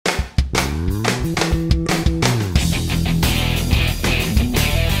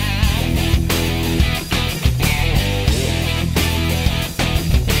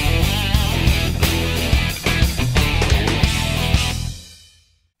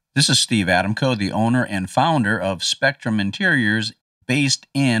This is Steve Adamko, the owner and founder of Spectrum Interiors based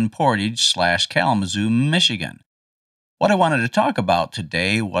in Portage/Kalamazoo, Michigan. What I wanted to talk about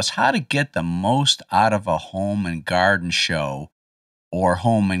today was how to get the most out of a home and garden show or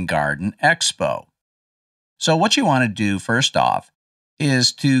home and garden expo. So, what you want to do first off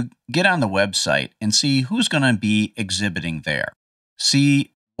is to get on the website and see who's going to be exhibiting there.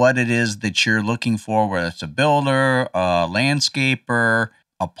 See what it is that you're looking for, whether it's a builder, a landscaper,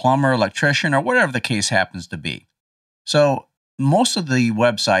 a plumber, electrician, or whatever the case happens to be. So, most of the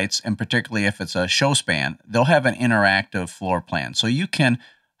websites, and particularly if it's a show span, they'll have an interactive floor plan. So you can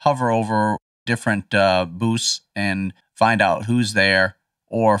hover over different booths and find out who's there,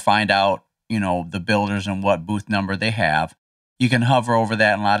 or find out, the builders and what booth number they have. You can hover over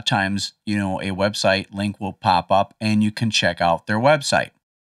that, and a lot of times, a website link will pop up and you can check out their website.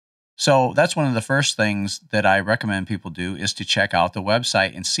 So that's one of the first things that I recommend people do, is to check out the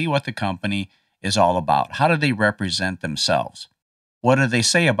website and see what the company is all about. How do they represent themselves? What do they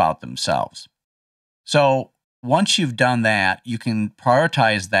say about themselves? So once you've done that, you can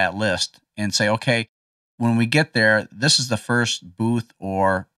prioritize that list and say, okay, when we get there, this is the first booth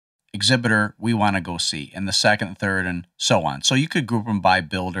or exhibitor we want to go see, and the second, third, and so on. So you could group them by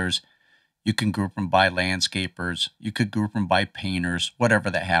builders. You can group them by landscapers. You could group them by painters, whatever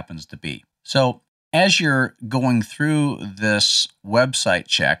that happens to be. So as you're going through this website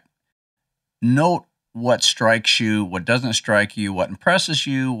check, note what strikes you, what doesn't strike you, what impresses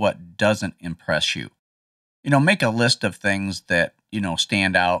you, what doesn't impress you. Make a list of things that,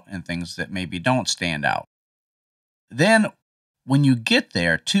 stand out and things that maybe don't stand out. Then when you get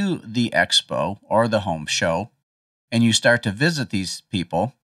there to the expo or the home show and you start to visit these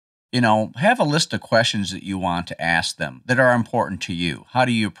people, have a list of questions that you want to ask them that are important to you. How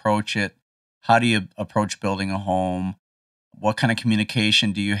do you approach it? How do you approach building a home? What kind of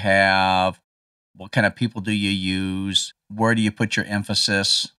communication do you have? What kind of people do you use? Where do you put your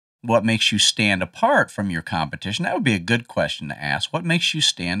emphasis? What makes you stand apart from your competition? That would be a good question to ask. What makes you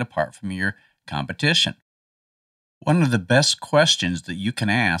stand apart from your competition? One of the best questions that you can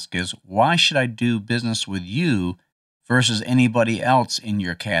ask is, why should I do business with you versus anybody else in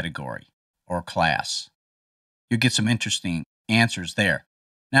your category or class? You get some interesting answers there.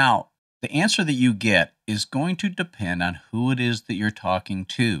 Now, the answer that you get is going to depend on who it is that you're talking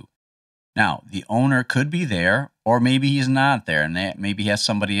to. Now, the owner could be there, or maybe he's not there, and maybe he has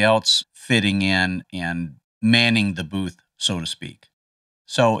somebody else fitting in and manning the booth, so to speak.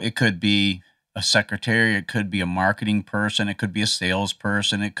 So it could be a secretary, it could be a marketing person, it could be a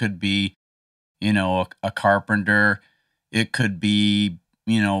salesperson, it could be, a carpenter, it could be,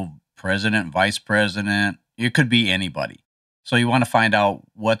 president, vice president, it could be anybody. So you want to find out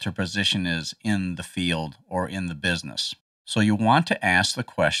what their position is in the field or in the business. So you want to ask the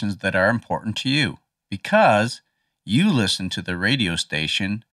questions that are important to you, because you listen to the radio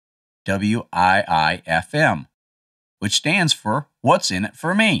station WIIFM, which stands for What's in It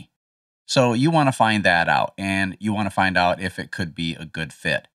for Me. So you want to find that out, and you want to find out if it could be a good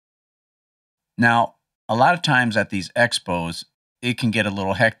fit. Now, a lot of times at these expos, it can get a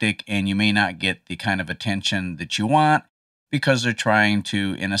little hectic and you may not get the kind of attention that you want, because they're trying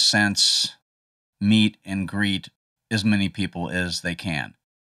to, in a sense, meet and greet as many people as they can.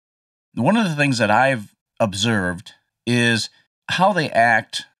 One of the things that I've observed is how they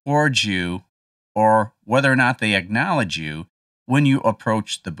act towards you, or whether or not they acknowledge you when you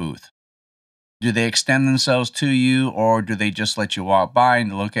approach the booth. Do they extend themselves to you, or do they just let you walk by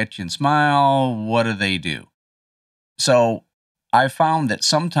and look at you and smile? What do they do? So I found that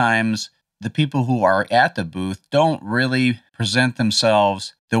sometimes the people who are at the booth don't really present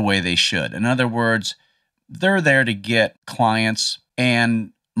themselves the way they should. In other words, they're there to get clients,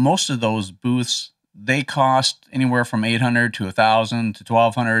 and most of those booths, they cost anywhere from $800 to $1,000 to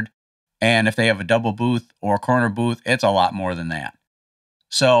 $1,200. And if they have a double booth or a corner booth, it's a lot more than that.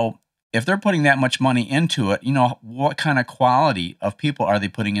 So if they're putting that much money into it, what kind of quality of people are they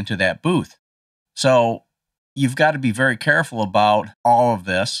putting into that booth? So you've got to be very careful about all of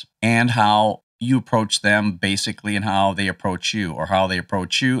this, and how you approach them basically, and how they approach you, or how they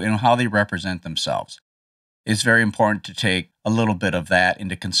approach you and how they represent themselves. It's very important to take a little bit of that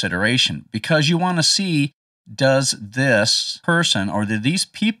into consideration, because you want to see, does this person or do these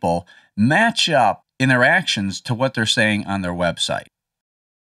people match up in their actions to what they're saying on their website?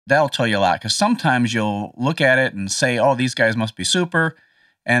 That'll tell you a lot, because sometimes you'll look at it and say, oh, these guys must be super,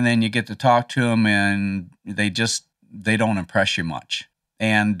 and then you get to talk to them and they don't impress you much.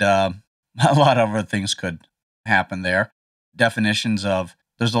 And a lot of other things could happen there.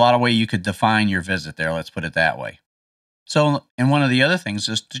 There's a lot of way you could define your visit there, let's put it that way. So, and one of the other things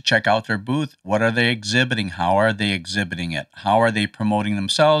is to check out their booth. What are they exhibiting? How are they exhibiting it? How are they promoting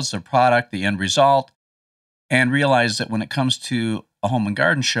themselves, their product, the end result? And realize that when it comes to a home and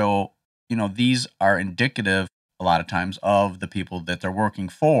garden show, these are indicative a lot of times of the people that they're working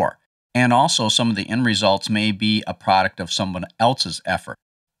for. And also, some of the end results may be a product of someone else's effort.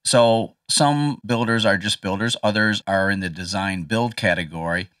 So, some builders are just builders, others are in the design build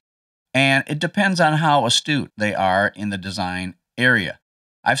category. And it depends on how astute they are in the design area.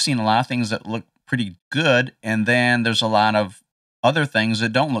 I've seen a lot of things that look pretty good, and then there's a lot of other things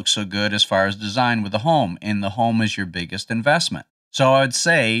that don't look so good as far as design with the home, and the home is your biggest investment. So I would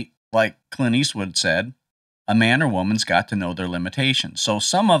say, like Clint Eastwood said, a man or woman's got to know their limitations. So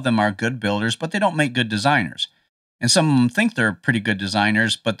some of them are good builders, but they don't make good designers. And some of them think they're pretty good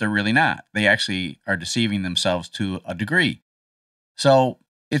designers, but they're really not. They actually are deceiving themselves to a degree. So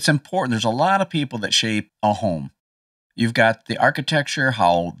it's important. There's a lot of people that shape a home. You've got the architecture,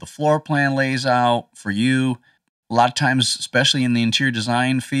 how the floor plan lays out for you. A lot of times, especially in the interior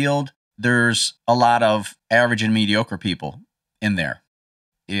design field, there's a lot of average and mediocre people in there.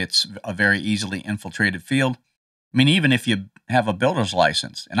 It's a very easily infiltrated field. I mean, even if you have a builder's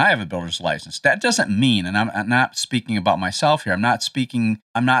license, and I have a builder's license, that doesn't mean, and I'm not speaking about myself here, I'm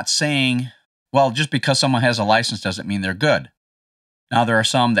not saying, well, just because someone has a license doesn't mean they're good. Now, there are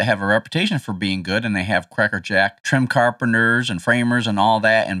some that have a reputation for being good, and they have crackerjack trim carpenters and framers and all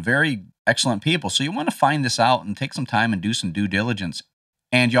that, and very excellent people. So you want to find this out and take some time and do some due diligence.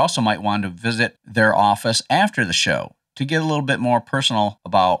 And you also might want to visit their office after the show to get a little bit more personal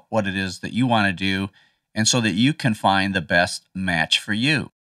about what it is that you want to do, and so that you can find the best match for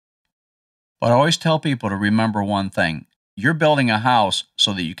you. But I always tell people to remember one thing. You're building a house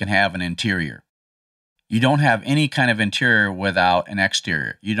so that you can have an interior. You don't have any kind of interior without an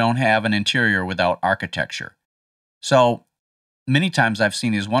exterior. You don't have an interior without architecture. So many times I've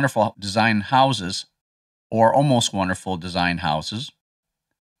seen these wonderful design houses, or almost wonderful design houses,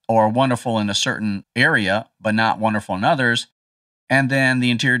 or wonderful in a certain area, but not wonderful in others. And then the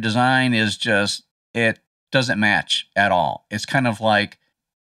interior design is just, it doesn't match at all. It's kind of like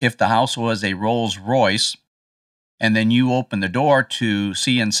if the house was a Rolls Royce, and then you open the door to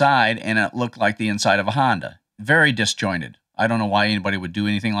see inside, and it looked like the inside of a Honda. Very disjointed. I don't know why anybody would do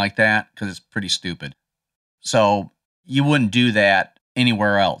anything like that, because it's pretty stupid. So you wouldn't do that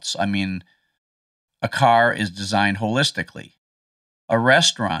anywhere else. I mean, a car is designed holistically. A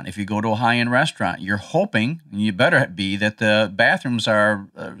restaurant, if you go to a high-end restaurant, you're hoping, and you better be, that the bathrooms are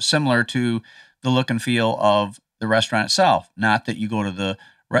similar to the look and feel of the restaurant itself. Not that you go to the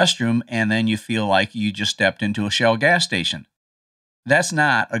restroom and then you feel like you just stepped into a Shell gas station. That's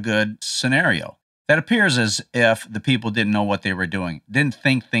not a good scenario. That appears as if the people didn't know what they were doing, didn't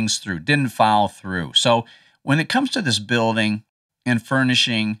think things through, didn't follow through. So when it comes to this building and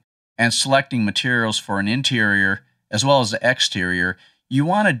furnishing and selecting materials for an interior as well as the exterior, you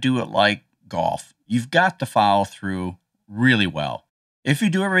want to do it like golf. You've got to follow through really well. If you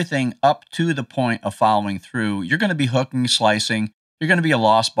do everything up to the point of following through, you're going to be hooking, slicing. You're going to be a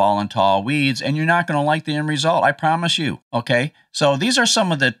lost ball in tall weeds, and you're not going to like the end result. I promise you. Okay? So these are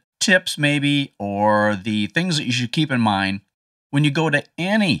some of the tips maybe, or the things that you should keep in mind when you go to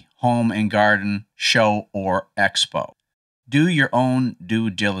any home and garden show or expo. Do your own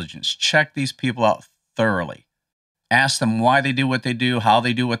due diligence. Check these people out thoroughly. Ask them why they do what they do, how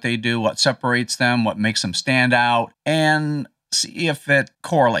they do what they do, what separates them, what makes them stand out, and see if it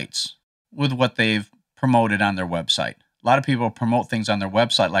correlates with what they've promoted on their website. A lot of people promote things on their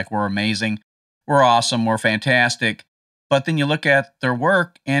website like we're amazing, we're awesome, we're fantastic. But then you look at their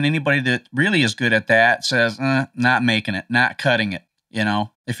work, and anybody that really is good at that says, not making it, not cutting it.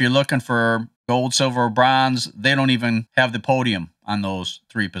 If you're looking for gold, silver, or bronze, they don't even have the podium on those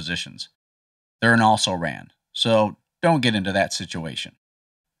three positions. They're an also-ran. So don't get into that situation.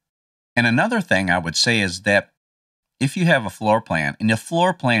 And another thing I would say is that if you have a floor plan, and the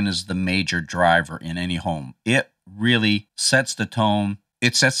floor plan is the major driver in any home, it really sets the tone.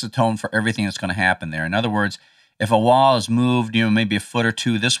 It sets the tone for everything that's going to happen there. In other words, if a wall is moved, maybe a foot or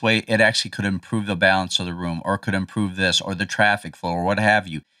two this way, it actually could improve the balance of the room, or could improve this, or the traffic flow, or what have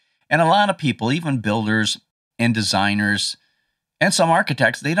you. And a lot of people, even builders and designers and some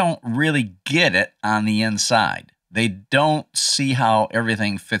architects, they don't really get it on the inside. They don't see how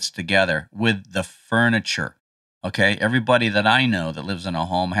everything fits together with the furniture. Okay, everybody that I know that lives in a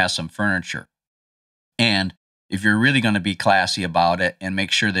home has some furniture. And if you're really going to be classy about it and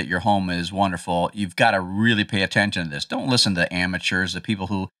make sure that your home is wonderful, you've got to really pay attention to this. Don't listen to amateurs, the people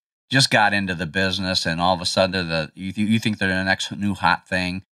who just got into the business and all of a sudden you think they're the next new hot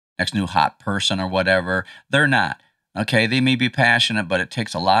thing, next new hot person or whatever. They're not. Okay, they may be passionate, but it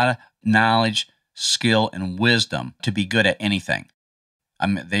takes a lot of knowledge, skill, and wisdom to be good at anything. I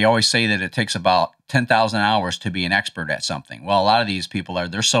mean, they always say that it takes about 10,000 hours to be an expert at something. Well, a lot of these people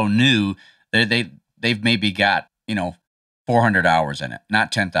they're so new, they've maybe got, 400 hours in it,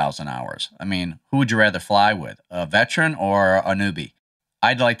 not 10,000 hours. I mean, who would you rather fly with, a veteran or a newbie?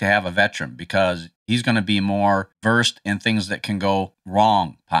 I'd like to have a veteran because he's going to be more versed in things that can go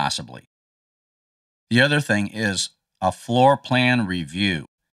wrong, possibly. The other thing is a floor plan review.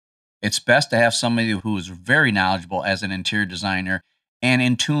 It's best to have somebody who is very knowledgeable as an interior designer and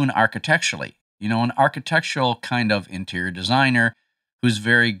in tune architecturally. An architectural kind of interior designer who's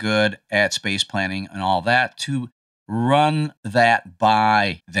very good at space planning and all that to run that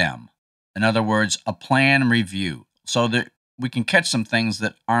by them. In other words, a plan review so that we can catch some things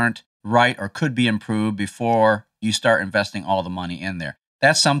that aren't right or could be improved before you start investing all the money in there.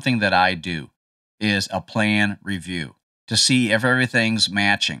 That's something that I do is a plan review to see if everything's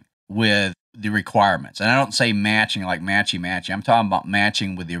matching with the requirements. And I don't say matching like matchy-matchy. I'm talking about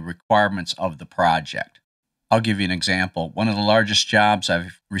matching with the requirements of the project. I'll give you an example. One of the largest jobs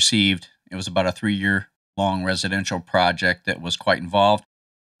I've received, it was about a 3-year long residential project that was quite involved.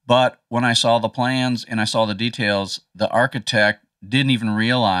 But when I saw the plans and I saw the details, the architect didn't even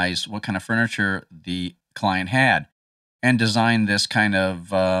realize what kind of furniture the client had and designed this kind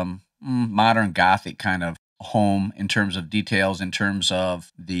of modern Gothic kind of home in terms of details, in terms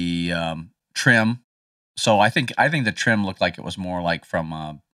of the trim. So I think the trim looked like it was more like from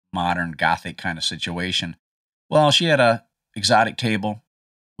a modern Gothic kind of situation. Well, she had a exotic table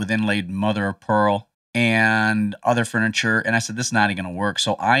with inlaid mother of pearl and other furniture, and I said this is not going to work.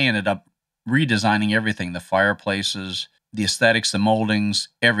 So I ended up redesigning everything: the fireplaces, the aesthetics, the moldings,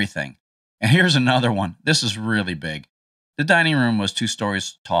 everything. And here's another one. This is really big. The dining room was 2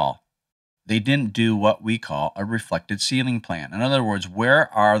 stories tall. They didn't do what we call a reflected ceiling plan. In other words,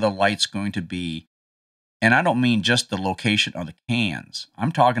 where are the lights going to be? And I don't mean just the location of the cans.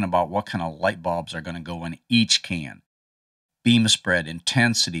 I'm talking about what kind of light bulbs are going to go in each can. Beam spread,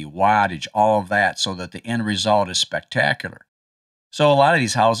 intensity, wattage, all of that, so that the end result is spectacular. So a lot of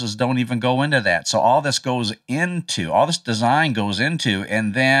these houses don't even go into that. So all this design goes into,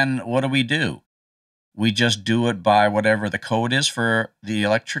 and then what do? We just do it by whatever the code is for the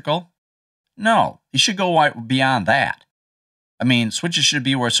electrical? No, you should go beyond that. I mean, switches should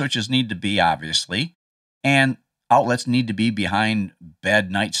be where switches need to be, obviously, and outlets need to be behind bed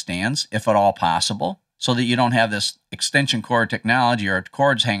nightstands, if at all possible, so that you don't have this extension cord technology or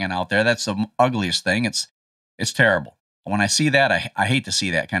cords hanging out there. That's the ugliest thing. It's terrible. When I see that, I hate to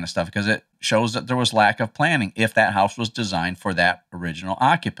see that kind of stuff because it shows that there was lack of planning if that house was designed for that original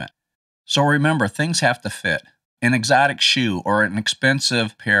occupant. So remember, things have to fit. An exotic shoe or an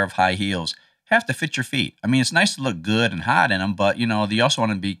expensive pair of high heels have to fit your feet. I mean, it's nice to look good and hot in them, but you also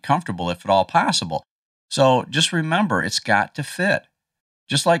want to be comfortable if at all possible. So just remember, it's got to fit,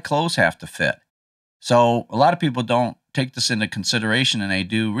 just like clothes have to fit. So a lot of people don't take this into consideration, and they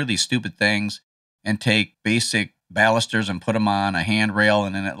do really stupid things and take basic balusters and put them on a handrail,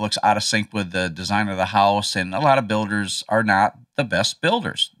 and then it looks out of sync with the design of the house. And a lot of builders are not the best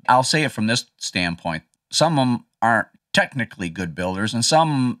builders. I'll say it from this standpoint. Some of them aren't technically good builders, and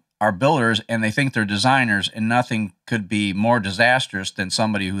some are builders and they think they're designers, and nothing could be more disastrous than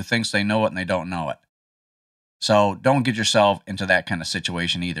somebody who thinks they know it and they don't know it. So don't get yourself into that kind of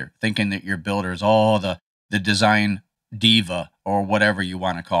situation either, thinking that your builder is the design diva or whatever you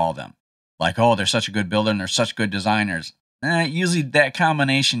want to call them. Like, oh, they're such a good builder and they're such good designers. Usually that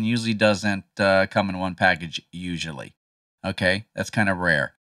combination usually doesn't come in one package usually. Okay, that's kind of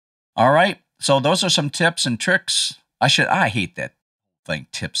rare. All right, so those are some tips and tricks. I hate that thing,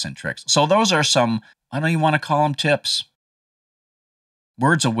 tips and tricks. So those are some, I don't even want to call them tips.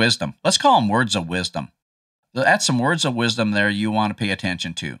 Words of wisdom. Let's call them words of wisdom. That's some words of wisdom there you want to pay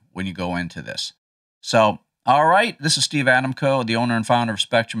attention to when you go into this. So, all right, this is Steve Adamko, the owner and founder of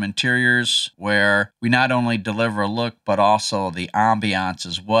Spectrum Interiors, where we not only deliver a look, but also the ambiance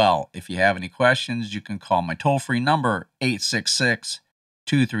as well. If you have any questions, you can call my toll-free number,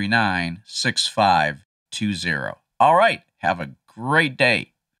 866-239-6520. All right, have a great day.